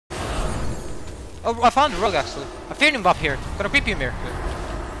Oh, I found the rogue actually. I feared him up here. Gonna creep him here.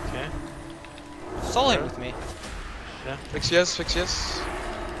 Okay. Solo him with me. Yeah. Fix yes, fix yes.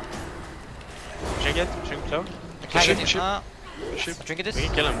 Shrink it. Shrink cloak. Can't Ship, get ship. him. Ship. Drink it We this.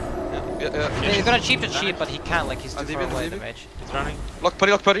 can kill him. Yeah. You're gonna cheap the sheep, but he can't. Like he's too I'll far leave it, away. leave The it. mage. He's running. Lock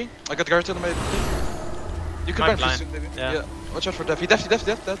putty. I got Garrett on my. You could I'm ban blind. soon, maybe. Yeah. Watch out for Def. He def.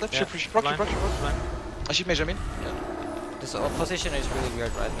 Yeah. Ship. Rock. Blind. I sheep mage, I mean. This position is really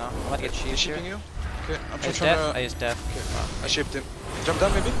weird right now. I might get sheep He's here. shipping you. Okay, I'm I use trying death. I to. use death. I shipped him. Jump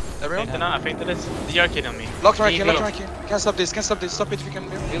down, maybe? Everyone? I fainted it. The Yark hit on me. Lock right Leave here, it. lock right here. Can't stop this. Stop it if you can.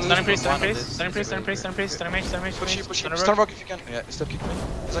 Stunning priest, One stunning of priest, this. stunning priest, stunning priest, stunning priest, stunning mage, stunning mage, Push it. stunning Stun rogue. rock if you can. Yeah, step kick me.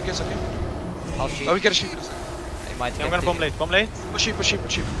 It's okay. I'll sheep. Oh, we get a sheep. I might Yeah, I'm get gonna bomb late. Push sheep.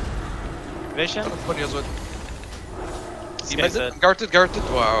 Evasion. Putty as well. This He guy's made dead. it. Guarded.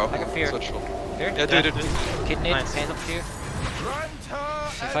 Wow. I can fear. Such troll. Fear? Yeah, do it. Kidney, Nice. hands up to you.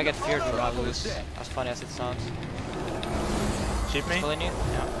 If I get feared, we'll lose. As funny as it sounds. Sheep me. Pulling you?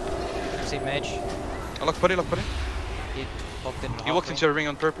 Yeah. See mage. I lock putty. He walked in. You walked into a ring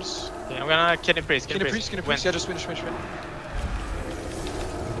on purpose. Okay, I'm gonna kidney priest, Can you priest? Yeah, just finish. Can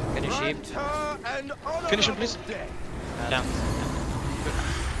you sheep? Finish him, please. Yeah.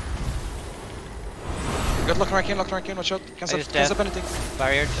 You got lock right in. Watch out. Can't just stop death. anything.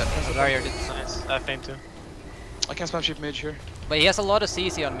 Barrier. Barrier. Nice. I faint too. I can't spam sheep mage here. But he has a lot of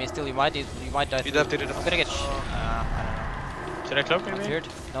CC on me still. You might die. He through. did it. I'm gonna get. I Should I cloak don't know. I'm maybe? feared.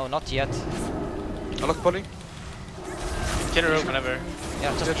 No, not yet. I lock putty. Kill a rogue whenever.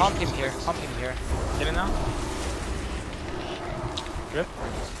 Yeah, just Yeah, pump him here. Pump him here. Kill it now. Rip.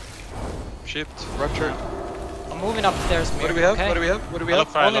 Shipped. Rapture. I'm moving upstairs. What do Mir, we have? Okay? What do we I have? look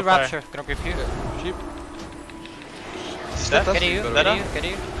fire, Only look fire. rapture. Gonna grip you. Sheep. Death? Get you. Better? Get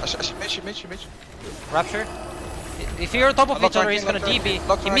you. Sheep mage. Rapture. If you're on top of Lock each other, right he's in, gonna lock right DB. in,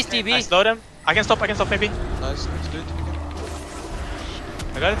 lock He right missed in. DB. I slowed him. I can stop maybe. Nice, do it.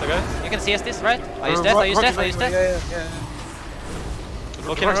 I got it. You can CS this, right? I use death. Yeah.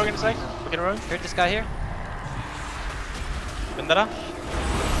 We'll kill a rogue in a sec. We'll kill a rogue. Heard this guy here. Vendetta.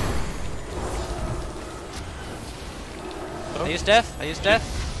 I use death.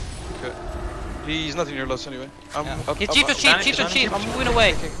 Okay. He's not in your loss anyway. He's cheap to cheap. I'm moving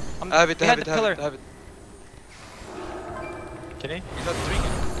away. I'm I have it, behind the pillar. Can he? He's not doing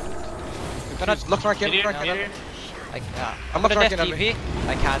it. Gonna Lock right Can you? in. I'm not gonna death tracking TP.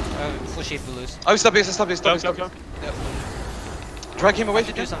 I can't. Full sheep to lose. Oh, stop this. Cloak. Drag him away To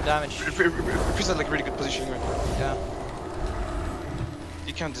if do you can. some damage. Priest has like really good positioning right now. Yeah.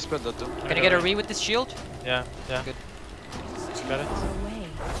 You can't dispel that though. Can you get a re with this shield? Yeah. Good. Got it.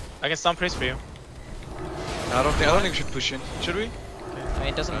 I can stun priest for you. I don't think we should push in. Should we? I mean,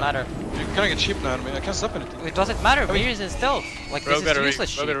 it doesn't matter. You're gonna get cheap now. I mean, I can't stop anything. It doesn't matter. Rear is in stealth. Like Rogue this got is a useless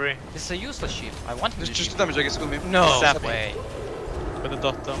sheep. Rogue got a re. This is a useless sheep. I want him to Just sheep. damage, I guess. Go me. No Zap me. way. With the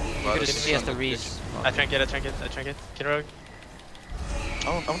dot though. Wow, Could this have is CS the not rees. I trank it. Kill a rogue.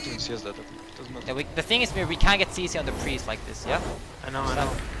 I won't even CS that. It doesn't matter. Yeah, the thing is, we can't get CC on the priest like this. Yeah. I know.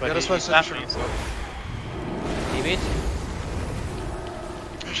 But Yeah, that's he why I said slapped me, so Leave it.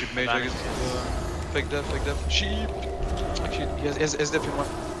 Sheep mage, I guess. Fake death. Sheep. Actually, he has death in one.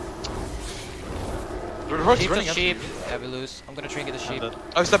 Rogue's Sheep to running. sheep. Yeah, we lose. I'm gonna trinket the I'm sheep. dead.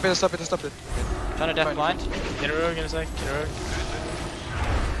 Oh, stop it. Trying to death Fine. blind. Kill a rogue in a sec. Kill a rogue.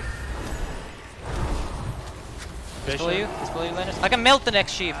 He's below you, Linus. I can melt the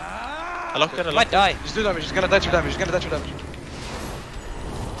next sheep. I locked it. I might die. Just do damage. He's gonna die to damage.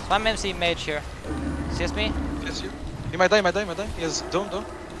 Spam MC mage here. CS me. Yes, you. He might die. He has don't.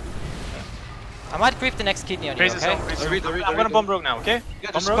 I might creep the next kidney on you, Priest is okay? on. Priest is I read, on. I read, I'm I gonna read. bomb rogue now, okay?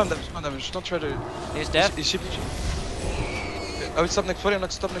 Yeah, Bomb just rogue. spam damage. Don't try to. He's death. He's sheep. I will stop next body.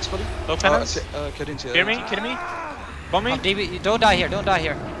 Low penance. Cadence. Hear me? Kidding me? Bomb me? DB, don't die here.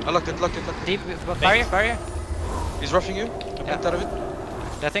 I locked it. DB, barrier. He's roughing you. Yeah. Get out of it.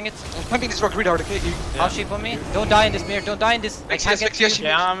 Deathing it. I'm pumping this rock really hard, okay? I'll sheep on me. Don't die in this mirror. Don't die in this. I can't get yes, you.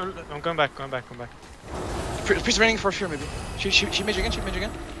 Yeah, I'm going back. Priest running for fear, maybe. She mage again.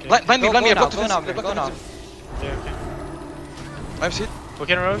 Okay. Blind me. Go I now, blocked go now, defensive, go now. Yeah, okay. I've seen. We'll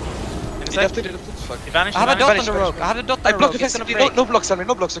get a rogue. In a He sec. left it. Fuck. He vanished. I have a dot on Vanish, the vanish, rogue. I have a dot on I the blocked rogue. It's gonna defensively. break. No blocks, Salmi.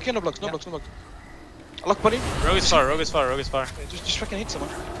 No blocks. Okay, no blocks. I lock body. Rogue is far. Just fucking hit someone.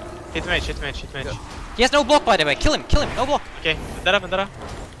 Hit mage. Yeah. He has no block, by the way. Kill him. No block. Okay, Vendetta.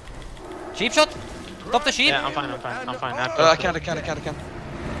 Sheep shot. Stop the sheep. Yeah, I'm fine. I can't.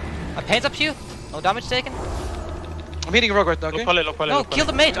 I paint up to you. No damage taken. I'm hitting a rock right now, okay? Look poly. No, kill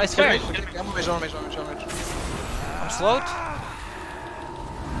the mage. I swear. I'm on mage. I'm slowed.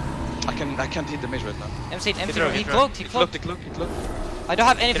 I can't hit the mage right now. MC, Hit rogue, he hit rogue. cloaked. He cloaked. I I don't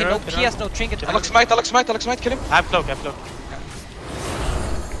have anything. No Get around. PS, no trinket. Alex smite, kill him. I have cloak,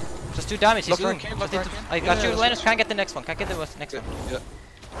 Just do damage. He's Lock doing. arcane, lock arcane. I got you, Yeah, Linus. Can't get the next one. Can't get the next one. Yeah.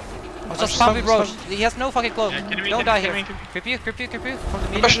 I'm just spam with Roche. He has no fucking clothes. Yeah, get him in, Don't get die him here. in, get him in. Creep you. From the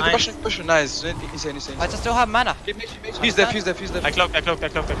medium. Push. Nice. Insane. I just don't have mana. He's deaf. I cloak.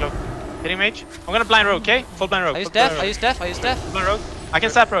 Hitting mage. I'm gonna blind rogue, okay? Full blind rogue. I use full blind death. rogue. Full blind rogue. I can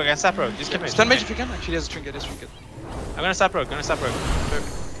sap rogue. Just keep mage. Stun mage if you can. Actually, he has a trinket. I'm gonna sap rogue.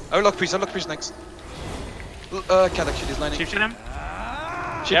 I will lock priest next. Can't actually, he's lining. Chief shot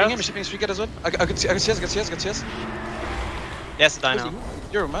him. Shipping his trinket as well. I got CS. Yes, die now.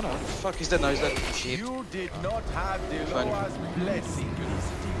 You're a mana. Fuck, he's dead now. You did not have the Fine. Lord's blessing.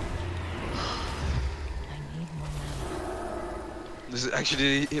 This is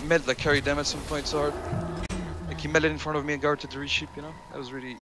actually, he made like carry them at some point so hard. Like he made it in front of me and guarded the resheep, you know? That was really